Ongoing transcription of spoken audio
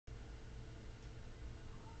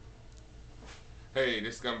Hey,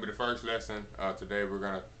 this is going to be the first lesson. Today we're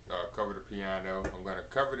going to cover the piano. I'm going to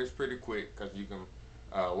cover this pretty quick because you can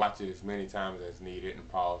watch it as many times as needed and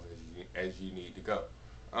pause as you need to go.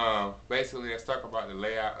 Basically, let's talk about the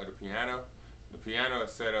layout of the piano. The piano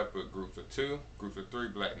is set up with groups of two, groups of three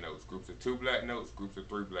black notes, groups of two black notes, groups of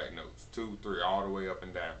three black notes, two, three, all the way up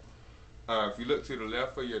and down. If you look to the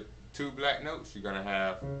left of your two black notes, you're going to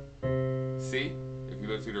have C. If you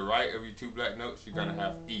look to the right of your two black notes, you're going to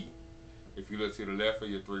have E. If you look to the left of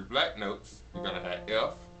your three black notes, you're going to have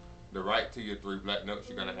F. The right to your three black notes,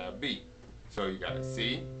 you're going to have B. So you got a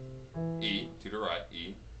C, E to the right,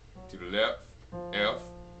 E. To the left, F,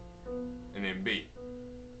 and then B.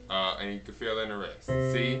 And you can fill in the rest.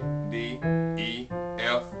 C, D, E,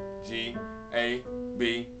 F, G, A,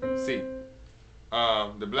 B, C.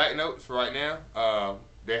 The black notes right now,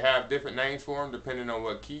 they have different names for them depending on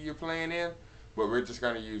what key you're playing in. But we're just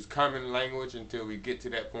going to use common language until we get to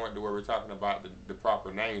that point to where we're talking about the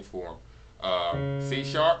proper names for them. C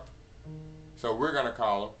sharp, so we're going to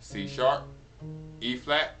call them C sharp, E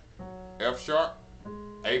flat, F sharp,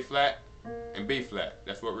 A flat, and B flat.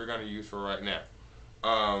 That's what we're going to use for right now.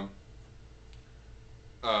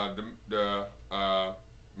 The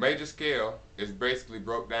major scale is basically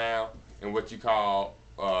broke down in what you call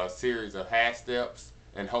a series of half steps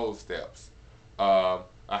and whole steps. A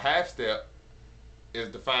half step is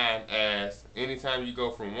defined as anytime you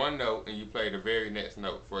go from one note and you play the very next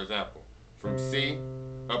note. For example, from C,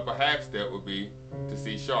 up a half step would be to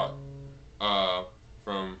C sharp.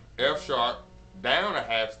 From F sharp down a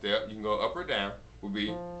half step, you can go up or down, would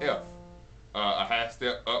be F. A half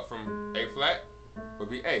step up from A flat would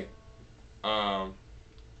be A.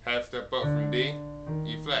 Half step up from D,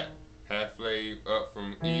 E flat. Half slave up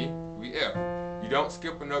from E would be F. You don't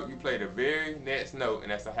skip a note, you play the very next note,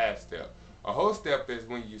 and that's a half step. A whole step is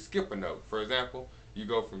when you skip a note. For example, you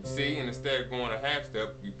go from C, and instead of going a half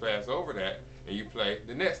step, you pass over that and you play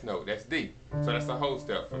the next note. That's D. So that's a whole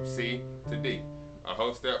step from C to D. A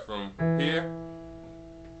whole step from here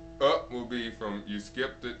up will be from you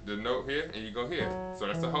skip the note here and you go here. So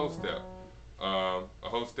that's a whole step. A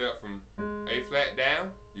whole step from A flat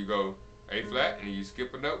down, you go A flat and you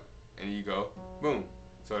skip a note and you go boom.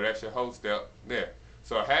 So that's your whole step there.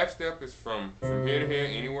 So a half step is from here to here,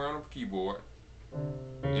 anywhere on the keyboard,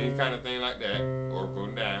 any kind of thing like that, or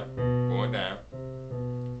going down,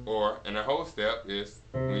 and a whole step is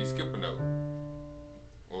when you skip a note,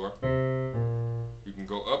 or you can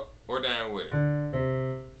go up or down with it.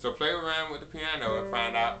 So play around with the piano and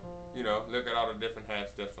find out, look at all the different half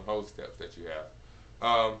steps and whole steps that you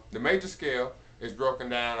have. The major scale is broken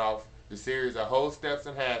down off the series of whole steps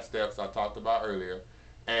and half steps I talked about earlier,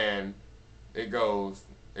 and it goes,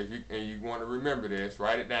 if you want to remember this,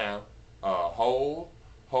 write it down. Whole,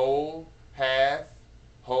 half,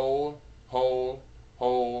 whole,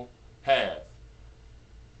 half.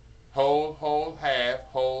 Whole, half,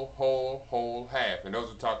 whole, half. And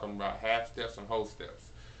those are talking about half steps and whole steps.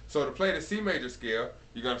 So to play the C major scale,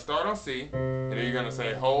 you're going to start on C, and then you're going to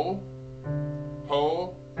say whole,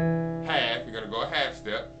 half. You're going to go a half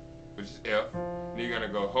step, which is F. And you're going to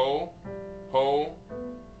go whole,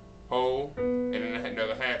 and then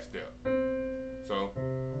another half step. So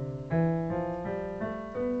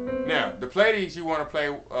now to play these, you want to play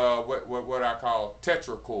what I call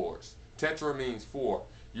tetrachords. Tetra means four.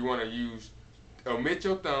 You want to omit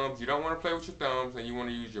your thumbs. You don't want to play with your thumbs, and you want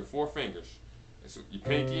to use your four fingers. So your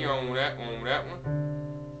pinky on that one,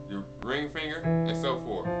 your ring finger, and so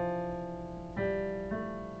forth.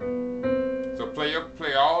 So play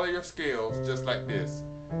all of your scales just like this.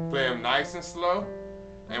 Play them nice and slow.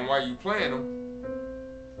 And while you playing them,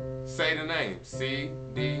 say the names: C,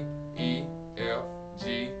 D, E, F,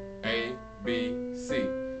 G, A, B, C.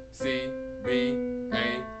 C, B,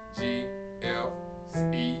 A, G, F,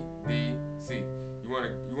 E, D, C. You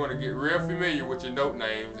want to get real familiar with your note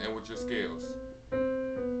names and with your scales.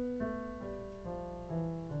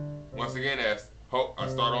 Once again, I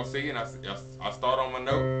start on C and I start on my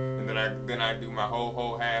note, and then I do my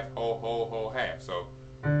whole, half, whole, half. So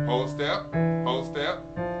whole step,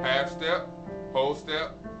 half step, whole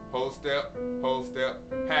step,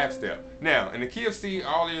 half step. Now, in the key of C,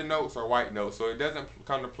 all of your notes are white notes, so it doesn't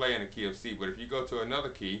come to play in the key of C. But if you go to another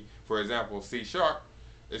key, for example, C sharp,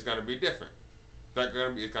 it's going to be different. It's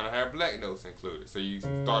going to have black notes included. So you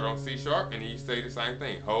start on C sharp, and then you say the same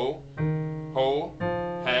thing: whole,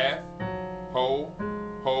 half, whole,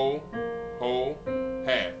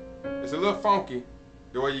 half. It's a little funky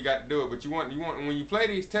the way you got to do it, but you want when you play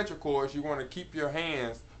these tetrachords, you want to keep your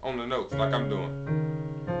hands on the notes like I'm doing,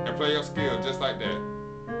 and play your scale just like that.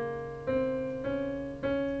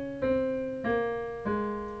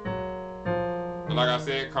 But like I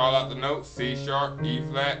said, call out the notes: C sharp, E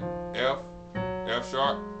flat, F, F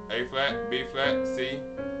sharp, A flat, B flat, C.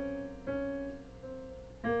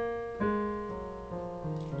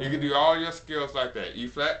 You can do all your scales like that. E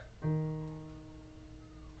flat, and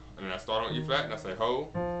then I start on E flat and I say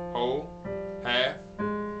whole, whole, half,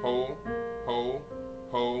 whole, whole,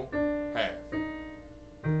 whole, half.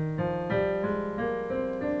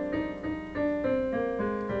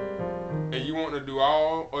 And you want to do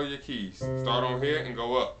all of your keys. Start on here and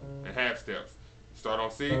go up in half steps. Start on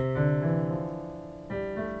C. I'm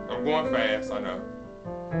going fast, I know.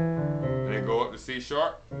 And then go up to C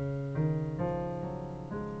sharp.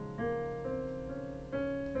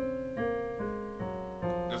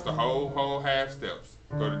 Just the whole, half steps.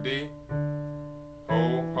 Go to D.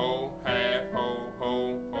 Whole, half,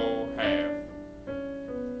 whole, half.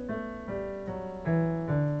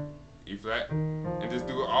 E flat. And just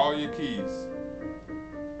do all your keys.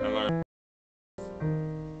 And learn.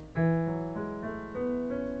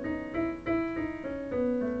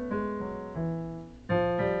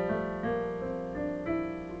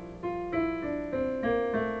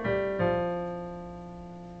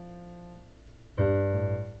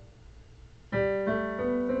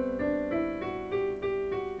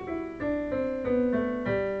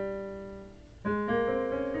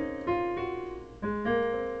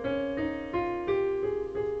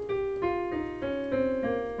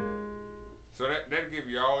 So that'll give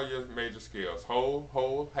you all your major scales.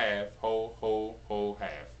 Whole, half, whole,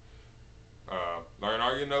 half. Learn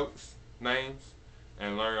all your notes, names,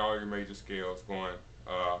 and learn all your major scales going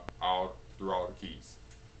all through all the keys.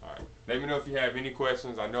 All right. Let me know if you have any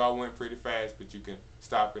questions. I know I went pretty fast, but you can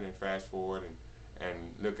stop it and fast forward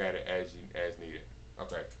and look at it as needed.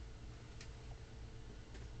 Okay.